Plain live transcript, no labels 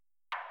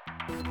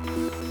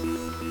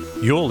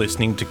You're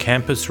listening to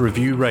Campus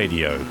Review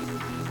Radio.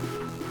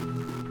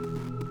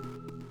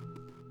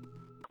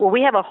 Well,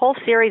 we have a whole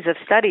series of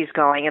studies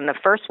going, and the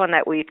first one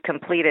that we've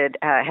completed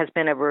has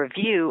been a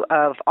review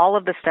of all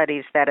of the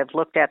studies that have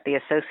looked at the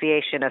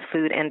association of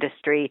food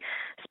industry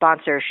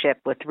sponsorship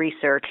with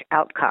research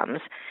outcomes.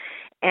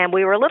 And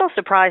we were a little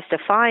surprised to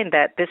find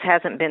that this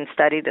hasn't been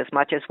studied as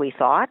much as we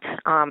thought.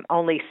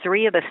 Only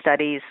 3 of the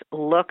studies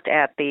looked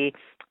at the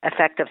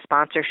effect of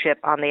sponsorship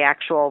on the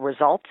actual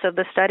results of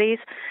the studies,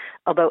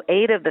 although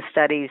 8 of the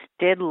studies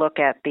did look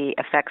at the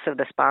effects of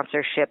the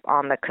sponsorship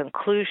on the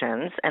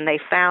conclusions, and they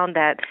found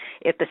that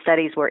if the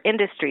studies were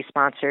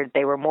industry-sponsored,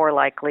 they were more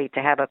likely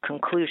to have a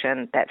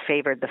conclusion that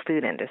favored the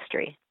food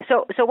industry.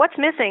 So what's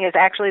missing is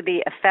actually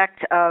the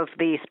effect of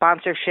the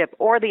sponsorship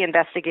or the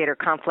investigator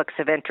conflicts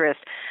of interest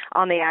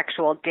on the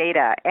actual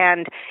data.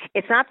 And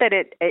it's not that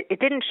it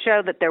didn't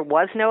show that there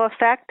was no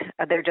effect,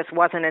 there just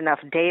wasn't enough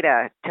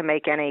data to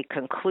make any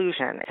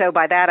conclusion. So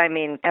by that I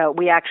mean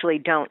we actually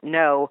don't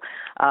know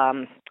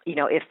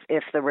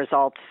if the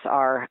results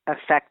are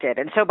affected.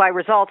 And so by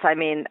results, I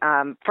mean,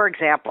 for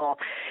example,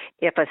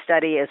 if a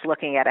study is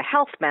looking at a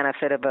health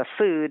benefit of a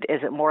food,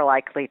 is it more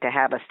likely to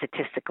have a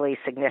statistically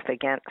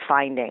significant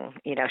finding,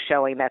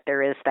 showing that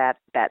there is that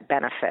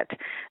benefit?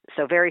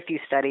 So very few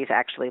studies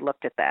actually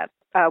looked at that.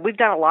 We've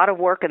done a lot of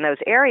work in those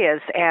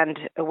areas, and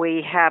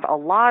we have a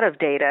lot of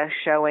data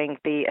showing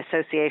the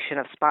association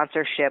of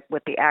sponsorship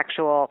with the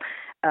actual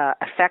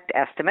effect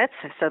estimates,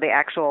 so the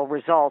actual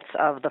results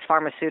of the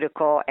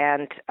pharmaceutical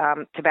and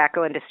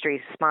tobacco industry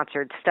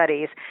sponsored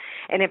studies.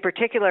 And in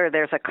particular,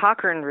 there's a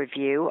Cochrane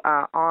review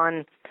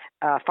on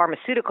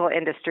pharmaceutical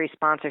industry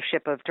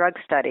sponsorship of drug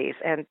studies,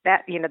 and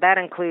that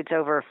includes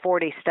over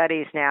 40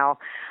 studies now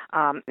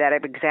that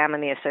have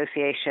examined the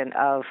association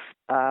of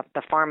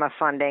the pharma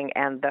funding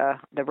and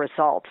the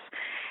results.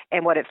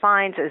 And what it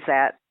finds is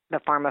that the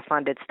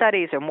pharma-funded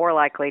studies are more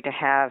likely to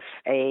have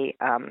a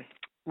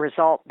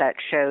result that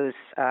shows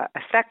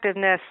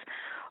effectiveness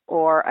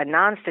or a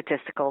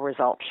non-statistical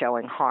result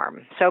showing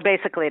harm. So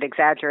basically it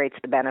exaggerates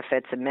the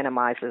benefits and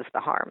minimizes the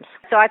harms.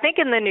 So I think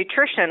in the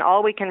nutrition,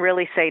 all we can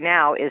really say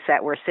now is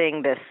that we're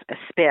seeing this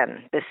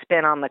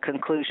spin on the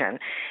conclusion.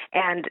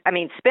 And I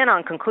mean, spin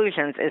on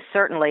conclusions is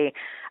certainly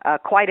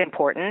quite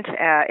important.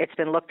 It's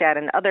been looked at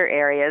in other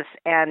areas,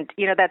 and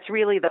that's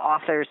really the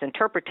author's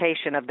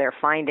interpretation of their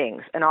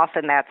findings. And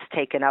often that's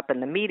taken up in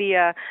the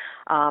media,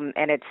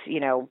 and it's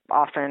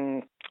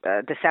often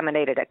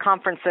disseminated at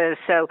conferences.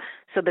 So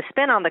the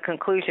spin on the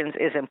conclusions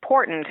is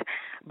important,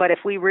 but if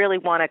we really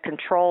want to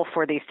control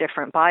for these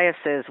different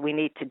biases, we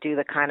need to do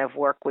the kind of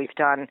work we've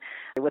done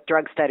with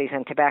drug studies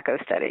and tobacco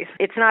studies.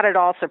 It's not at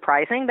all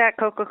surprising that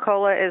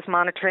Coca-Cola is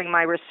monitoring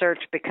my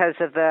research because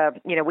of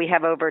we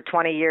have over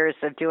 20 years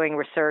of doing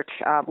research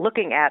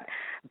looking at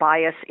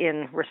bias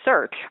in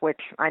research,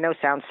 which I know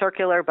sounds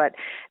circular, but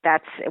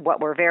that's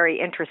what we're very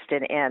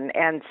interested in.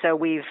 And so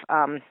we've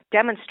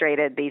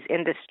demonstrated these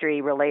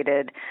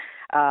industry-related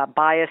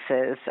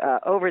biases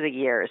over the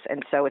years.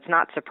 And so it's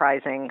not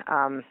surprising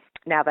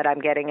now that I'm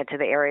getting into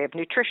the area of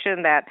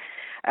nutrition that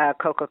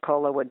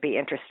Coca-Cola would be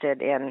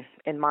interested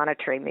in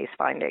monitoring these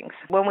findings.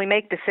 When we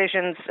make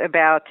decisions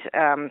about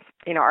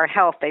our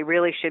health, they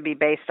really should be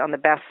based on the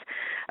best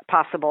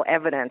possible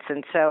evidence.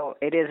 And so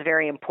it is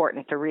very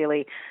important to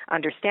really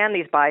understand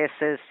these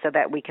biases so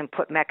that we can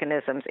put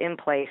mechanisms in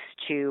place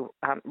to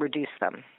reduce them.